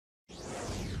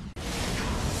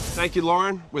Thank you,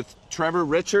 Lauren, with Trevor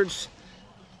Richards.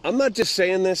 I'm not just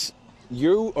saying this.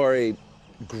 You are a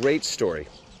great story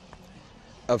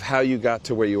of how you got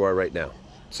to where you are right now.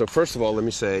 So first of all, let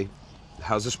me say,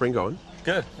 how's the spring going?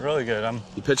 Good, really good.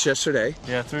 You pitched yesterday.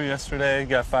 Yeah, threw yesterday,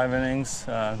 got 5 innings,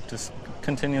 just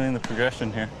continuing the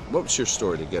progression here. What was your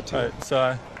story to get to? All right,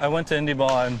 so I went to Indy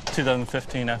Ball in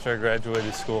 2015 after I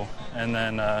graduated school, and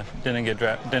then didn't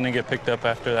get picked up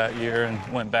after that year,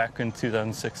 and went back in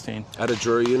 2016. Out of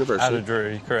Drury University? Out of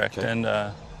Drury, correct. Okay.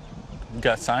 And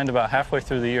got signed about halfway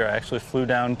through the year. I actually flew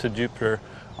down to Jupiter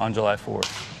on July 4th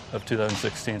of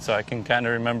 2016 so I can kind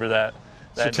of remember that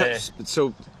day.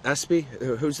 So Espy,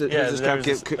 who's the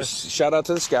scout? Shout out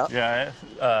to the scout. Yeah,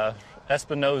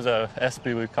 Espinoza,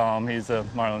 Espy we call him. He's a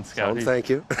Marlin scout. Thank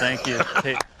you. Thank you.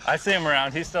 I see him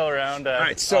around. He's still around. All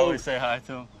right, so always say hi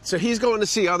to him. So he's going to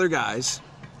see other guys,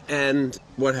 and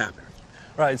what happened?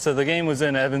 Right, so the game was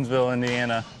in Evansville,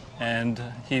 Indiana, and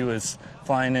he was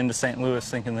flying into St. Louis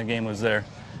thinking the game was there,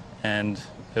 and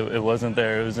it wasn't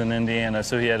there. It was in Indiana,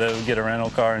 so he had to get a rental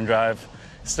car and drive.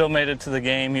 Still made it to the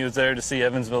game. He was there to see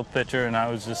Evansville pitcher, and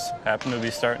I was just happened to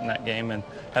be starting that game and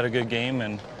had a good game.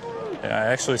 And I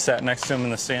actually sat next to him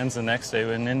in the stands the next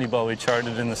day. In Indy Ball, we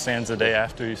charted in the stands the day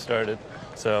after he started.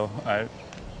 So I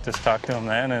just talked to him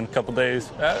then, and a couple days,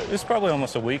 it was probably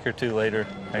almost a week or two later.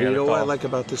 You know what I like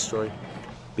about this story?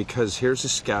 Because here's a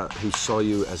scout who saw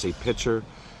you as a pitcher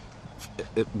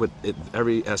with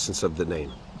every essence of the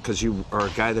name. Because you are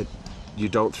a guy that you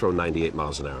don't throw 98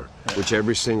 miles an hour, which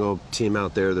every single team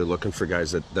out there, they're looking for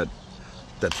guys that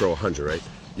throw 100, right?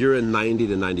 You're a 90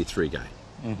 to 93 guy.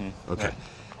 Mm-hmm. Okay. Right.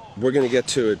 We're going to get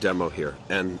to a demo here,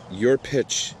 and your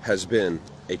pitch has been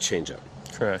a changeup.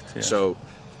 Correct, yeah. So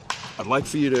I'd like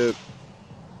for you to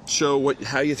show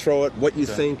how you throw it, what you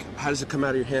think, how does it come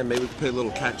out of your hand. Maybe we can play a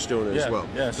little catch doing it as well.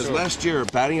 Yeah, because sure. Last year,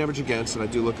 batting average against, and I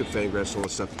do look at Fangraphs and all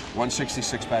this stuff,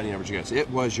 166 batting average against. It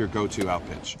was your go-to out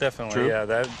pitch. Definitely, True? Yeah.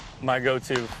 That's my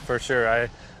go-to for sure. I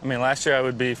mean, last year I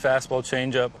would be fastball,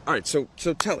 changeup. All right, so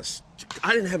tell us.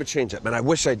 I didn't have a changeup, and I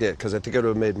wish I did, because I think it would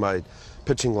have made my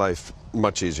pitching life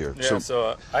much easier. Yeah,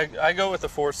 so I go with the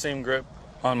 4-seam grip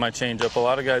on my changeup. A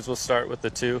lot of guys will start with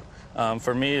the 2.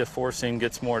 For me, a 4-seam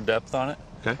gets more depth on it.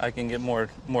 Okay. I can get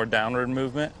more downward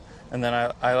movement, and then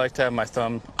I like to have my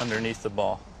thumb underneath the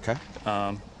ball. Okay.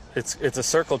 It's a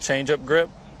circle changeup grip,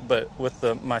 but with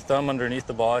my thumb underneath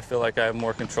the ball, I feel like I have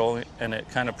more control, and it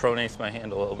kind of pronates my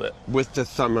hand a little bit. With the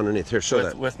thumb underneath. Here, show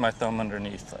that. With my thumb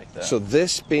underneath like that. So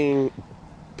this being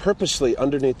purposely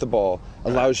underneath the ball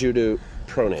allows you to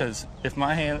pronate. Because if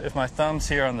my thumb's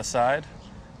here on the side,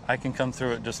 I can come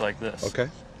through it just like this. Okay.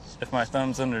 If my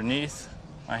thumb's underneath,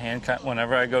 my hand,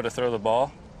 whenever I go to throw the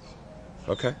ball,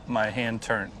 okay, my hand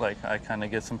turns. Like I kind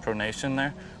of get some pronation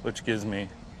there, which gives me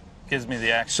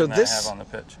the action that I have on the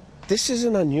pitch. This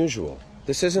isn't unusual.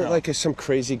 This isn't like some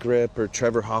crazy grip or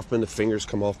Trevor Hoffman, the fingers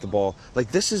come off the ball.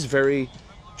 Like this is very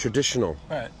traditional,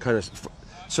 right? Kind of.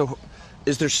 So,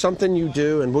 is there something you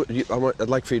do, and I'd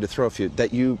like for you to throw a few,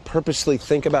 that you purposely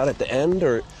think about at the end,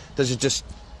 or does it just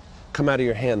come out of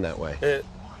your hand that way?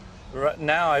 Right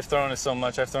now I've thrown it so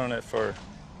much. I've thrown it for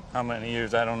how many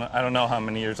years? I don't know how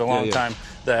many years. A long time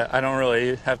that I don't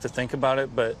really have to think about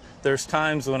it. But there's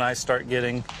times when I start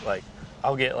getting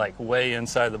I'll get way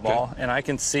inside the ball, and I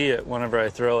can see it whenever I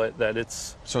throw it that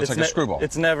it's like a screwball.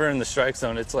 It's never in the strike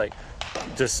zone. It's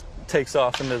just takes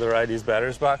off into the righty's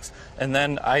batter's box, and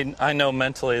then I know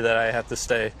mentally that I have to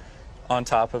stay on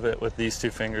top of it with these 2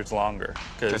 fingers longer,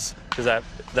 because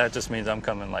that just means I'm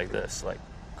coming like this,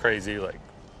 crazy, all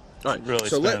right, really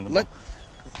so spinning the ball.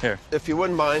 Here, if you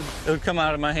wouldn't mind, it would come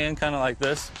out of my hand kind of like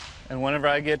this, and whenever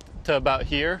I get to about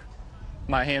here,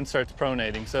 my hand starts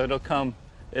pronating, so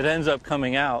it ends up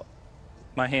coming out.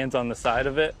 My hand's on the side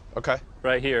of it, okay,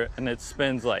 right here, and it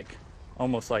spins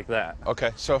almost like that.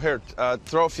 Okay, so here,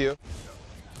 throw a few.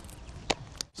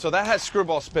 So that has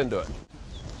screwball spin to it.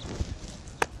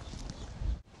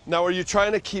 Now, are you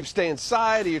trying to stay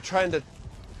inside? Are you trying to?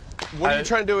 What are you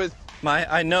trying to do with?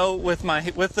 I know with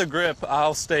the grip,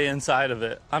 I'll stay inside of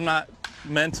it. I'm not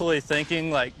mentally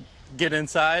thinking get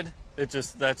inside.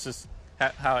 That's just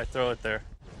how I throw it there.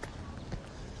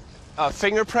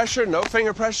 Finger pressure? No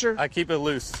finger pressure? I keep it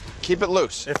loose. Keep it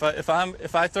loose.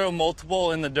 If I throw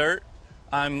multiple in the dirt,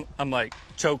 I'm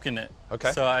choking it.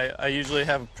 Okay. So I usually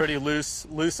have pretty loose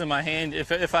in my hand.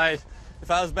 If I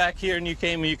was back here and you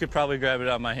came, you could probably grab it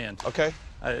out of my hand. Okay.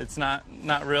 It's not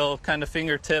real kind of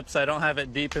fingertips. I don't have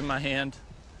it deep in my hand.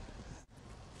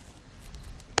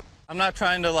 I'm not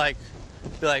trying to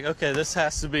be okay, this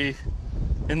has to be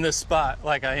in this spot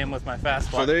like I am with my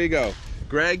fastball. So there you go.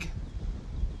 Greg,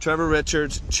 Trevor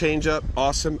Richards, changeup,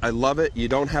 awesome. I love it. You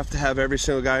don't have to have every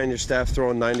single guy on your staff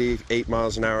throwing 98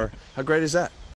 miles an hour. How great is that?